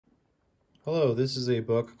Hello, this is a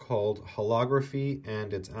book called Holography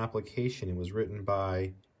and Its Application. It was written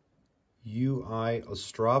by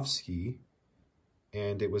Ostrovsky,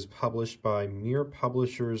 and it was published by MIR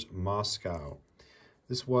Publishers, Moscow.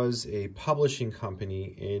 This was a publishing company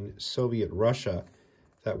in Soviet Russia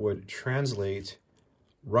that would translate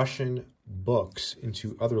Russian books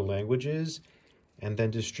into other languages and then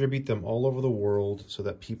distribute them all over the world so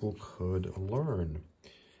that people could learn.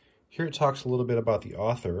 Here it talks a little bit about the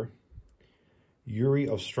author. Yuri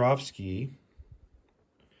Ostrovsky,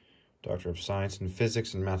 Doctor of Science in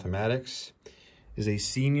Physics and Mathematics, is a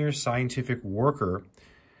senior scientific worker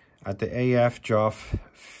at the AF-JOF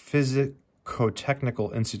Physico-Technical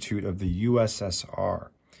Institute of the USSR,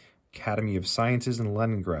 Academy of Sciences in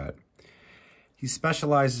Leningrad. He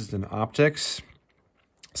specializes in optics,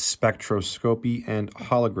 spectroscopy, and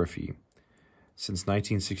holography. Since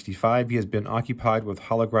 1965, he has been occupied with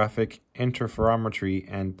holographic interferometry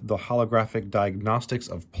and the holographic diagnostics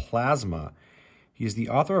of plasma. He is the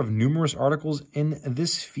author of numerous articles in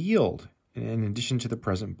this field, in addition to the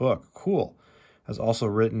present book. Cool. Has also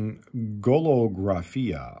written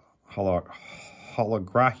Holography,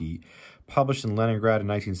 published in Leningrad in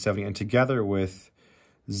 1970, and together with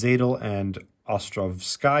Zadel and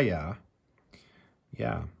Ostrovskaya,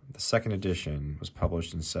 the second edition was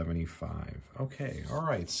published in 75. Okay, all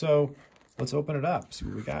right, so let's open it up, see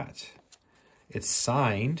what we got. It's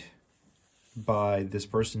signed by this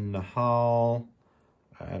person, Nahal,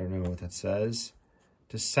 I don't know what that says,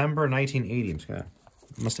 December 1980. It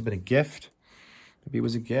must have been a gift. Maybe it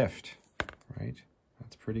was a gift, right?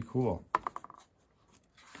 That's pretty cool.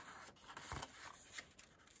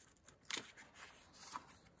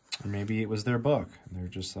 Or maybe it was their book, and they're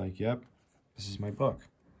just like, yep, this is my book.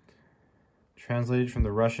 Translated from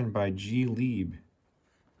the Russian by G. Lieb.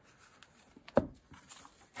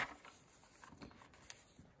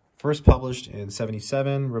 First published in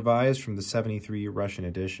 77, revised from the 73 Russian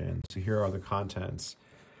edition. So here are the contents.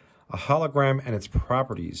 A hologram and its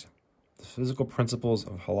properties. The physical principles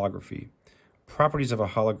of holography. Properties of a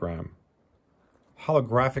hologram.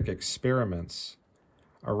 Holographic experiments.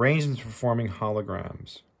 Arrangements for forming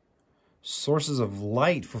holograms. Sources of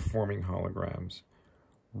light for forming holograms.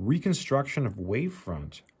 Reconstruction of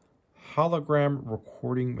wavefront. Hologram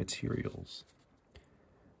recording materials.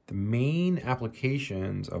 The main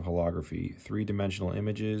applications of holography: three-dimensional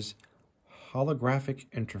images, holographic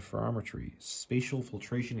interferometry, spatial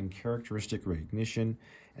filtration and characteristic recognition,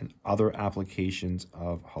 and other applications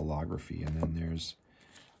of holography. And then there's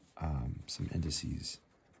some indices.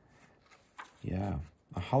 Yeah,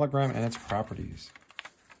 a hologram and its properties.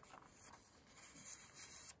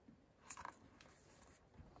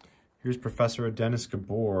 Here's Professor Denis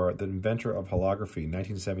Gabor, the inventor of holography,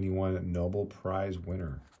 1971 Nobel Prize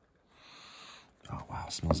winner. Oh, wow,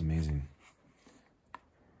 it smells amazing.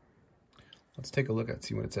 Let's take a look at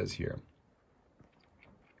see what it says here.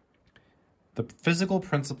 The physical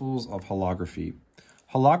principles of holography.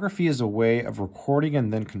 Holography is a way of recording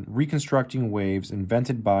and then reconstructing waves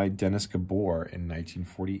invented by Denis Gabor in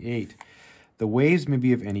 1948. The waves may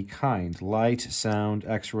be of any kind: light, sound,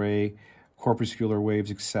 X-ray, corpuscular waves,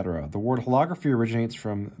 etc. The word holography originates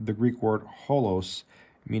from the Greek word holos,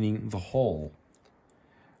 meaning the whole.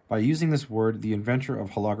 By using this word, the inventor of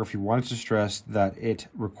holography wanted to stress that it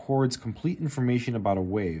records complete information about a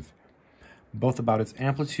wave, both about its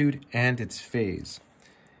amplitude and its phase.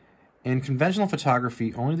 In conventional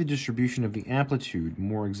photography, only the distribution of the amplitude,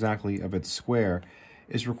 more exactly of its square,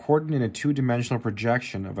 is recorded in a two-dimensional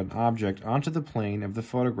projection of an object onto the plane of the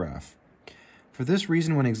photograph. For this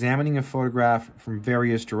reason, when examining a photograph from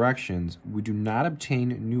various directions, we do not obtain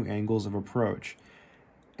new angles of approach,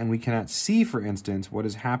 and we cannot see, for instance, what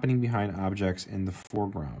is happening behind objects in the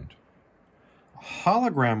foreground. A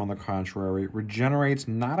hologram, on the contrary, regenerates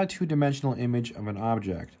not a two-dimensional image of an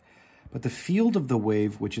object, but the field of the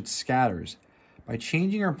wave which it scatters. By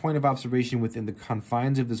changing our point of observation within the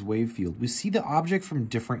confines of this wave field, we see the object from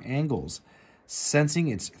different angles, sensing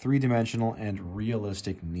its three-dimensional and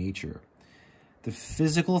realistic nature. The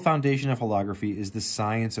physical foundation of holography is the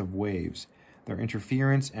science of waves, their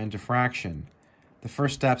interference and diffraction, the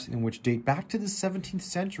first steps in which date back to the 17th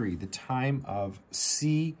century, the time of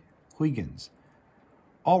C. Huygens.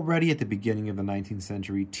 Already at the beginning of the 19th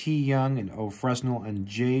century, T. Young and O. Fresnel and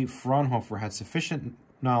J. Fraunhofer had sufficient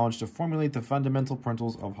knowledge to formulate the fundamental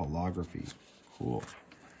principles of holography. Cool.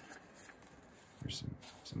 Here's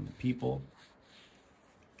some people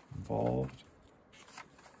involved.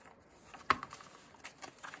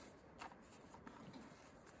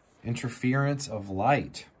 Interference of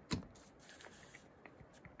light.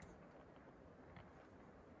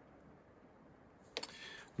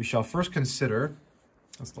 We shall first consider,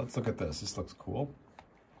 let's look at this. This looks cool.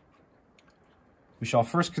 We shall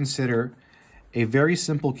first consider a very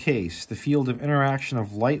simple case, the field of interaction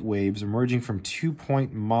of light waves emerging from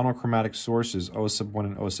 2-point monochromatic sources, O sub 1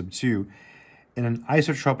 and O sub 2, in an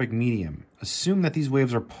isotropic medium. Assume that these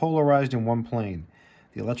waves are polarized in one plane.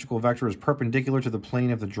 The electrical vector is perpendicular to the plane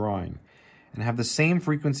of the drawing, and have the same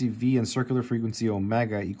frequency v and circular frequency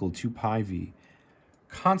omega equal 2 pi v.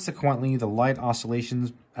 Consequently, the light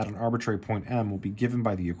oscillations at an arbitrary point M will be given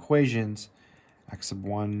by the equations x sub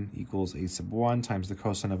 1 equals a sub 1 times the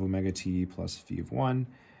cosine of omega t plus v of 1,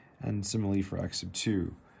 and similarly for x sub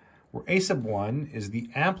 2, where a sub 1 is the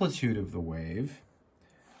amplitude of the wave.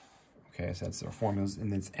 Okay, so that's our formulas,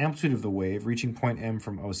 and it's amplitude of the wave reaching point M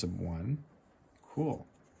from O sub 1. Cool.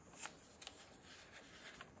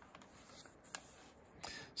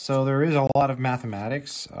 So there is a lot of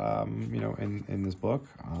mathematics, in this book,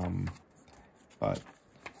 but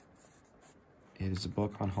it is a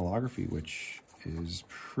book on holography, which is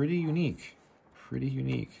pretty unique.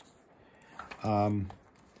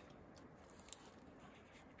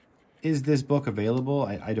 Is this book available?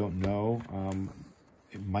 I don't know.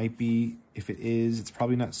 It might be. If it is, it's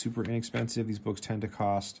probably not super inexpensive. These books tend to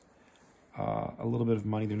cost a little bit of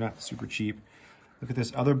money. They're not super cheap. Look at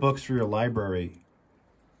this. Other books for your library.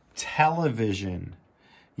 Television.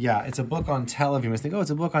 Yeah, it's a book on television. I think, oh, it's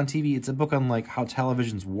a book on TV. It's a book on like how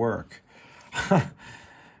televisions work.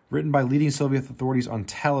 Written by leading Soviet authorities on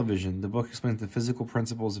television. The book explains the physical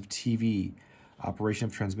principles of TV, operation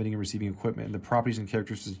of transmitting and receiving equipment, and the properties and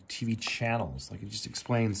characteristics of TV channels. Like, it just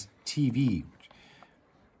explains TV.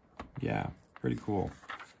 Yeah, pretty cool.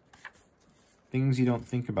 Things you don't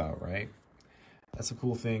think about, right? That's a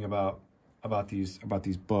cool thing about these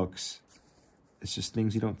books. It's just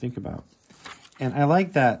things you don't think about. And I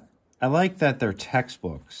like that they're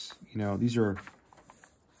textbooks. You know, these are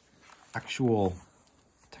actual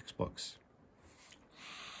textbooks.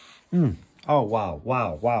 Oh,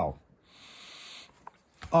 wow.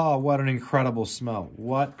 Oh, what an incredible smell.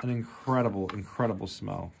 What an incredible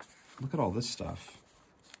smell. Look at all this stuff.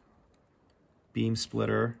 Beam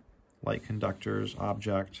splitter, light conductors,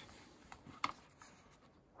 object.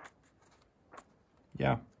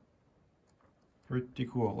 Yeah. Pretty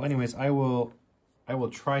cool. Well, anyways, I will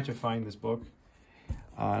try to find this book.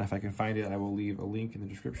 And if I can find it, I will leave a link in the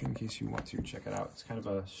description in case you want to check it out. It's kind of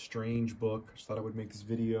a strange book. I just thought I would make this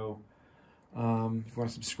video. If you want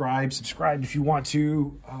to subscribe if you want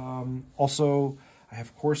to. Also, I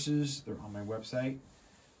have courses. They're on my website,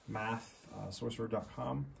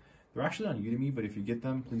 mathsorcerer.com. They're actually on Udemy, but if you get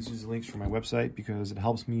them, please use the links from my website because it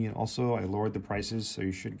helps me. And also, I lowered the prices, so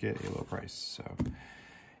you should get a low price. So,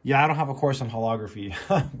 yeah, I don't have a course on holography,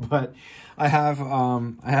 but I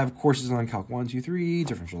have courses on Calc 1, 2, 3,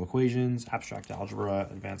 differential equations, abstract algebra,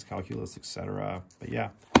 advanced calculus, etc. But yeah,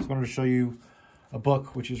 just wanted to show you a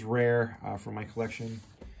book which is rare from my collection.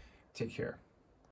 Take care.